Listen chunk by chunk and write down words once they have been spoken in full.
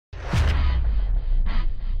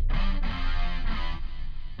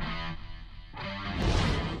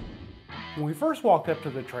When we first walked up to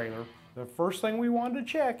the trailer, the first thing we wanted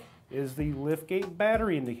to check is the liftgate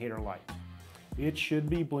battery indicator light. It should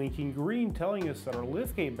be blinking green, telling us that our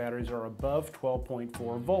liftgate batteries are above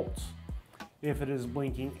 12.4 volts. If it is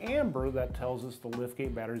blinking amber, that tells us the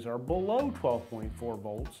liftgate batteries are below 12.4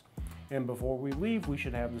 volts, and before we leave, we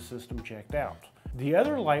should have the system checked out. The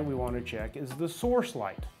other light we want to check is the source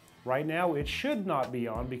light. Right now it should not be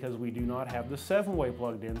on because we do not have the 7-way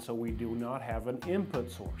plugged in, so we do not have an input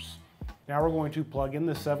source. Now we're going to plug in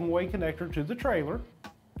the 7-way connector to the trailer.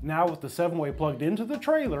 Now with the 7-way plugged into the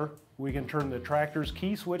trailer, we can turn the tractor's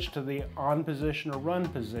key switch to the on position or run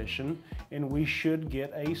position, and we should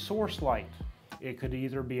get a source light. It could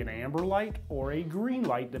either be an amber light or a green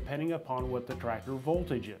light depending upon what the tractor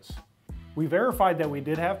voltage is. We verified that we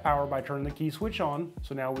did have power by turning the key switch on,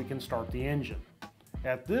 so now we can start the engine.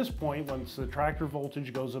 At this point, once the tractor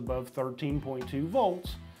voltage goes above 13.2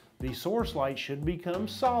 volts, the source light should become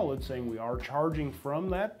solid, saying we are charging from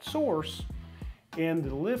that source, and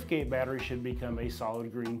the liftgate battery should become a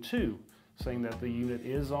solid green too, saying that the unit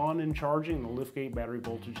is on and charging and the liftgate battery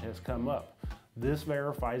voltage has come up. This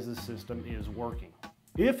verifies the system is working.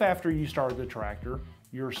 If after you start the tractor,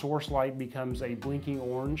 your source light becomes a blinking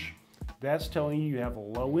orange, that's telling you have a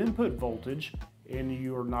low input voltage and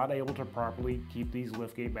you are not able to properly keep these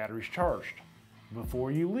liftgate batteries charged.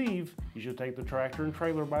 Before you leave, you should take the tractor and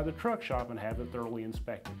trailer by the truck shop and have it thoroughly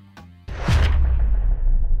inspected.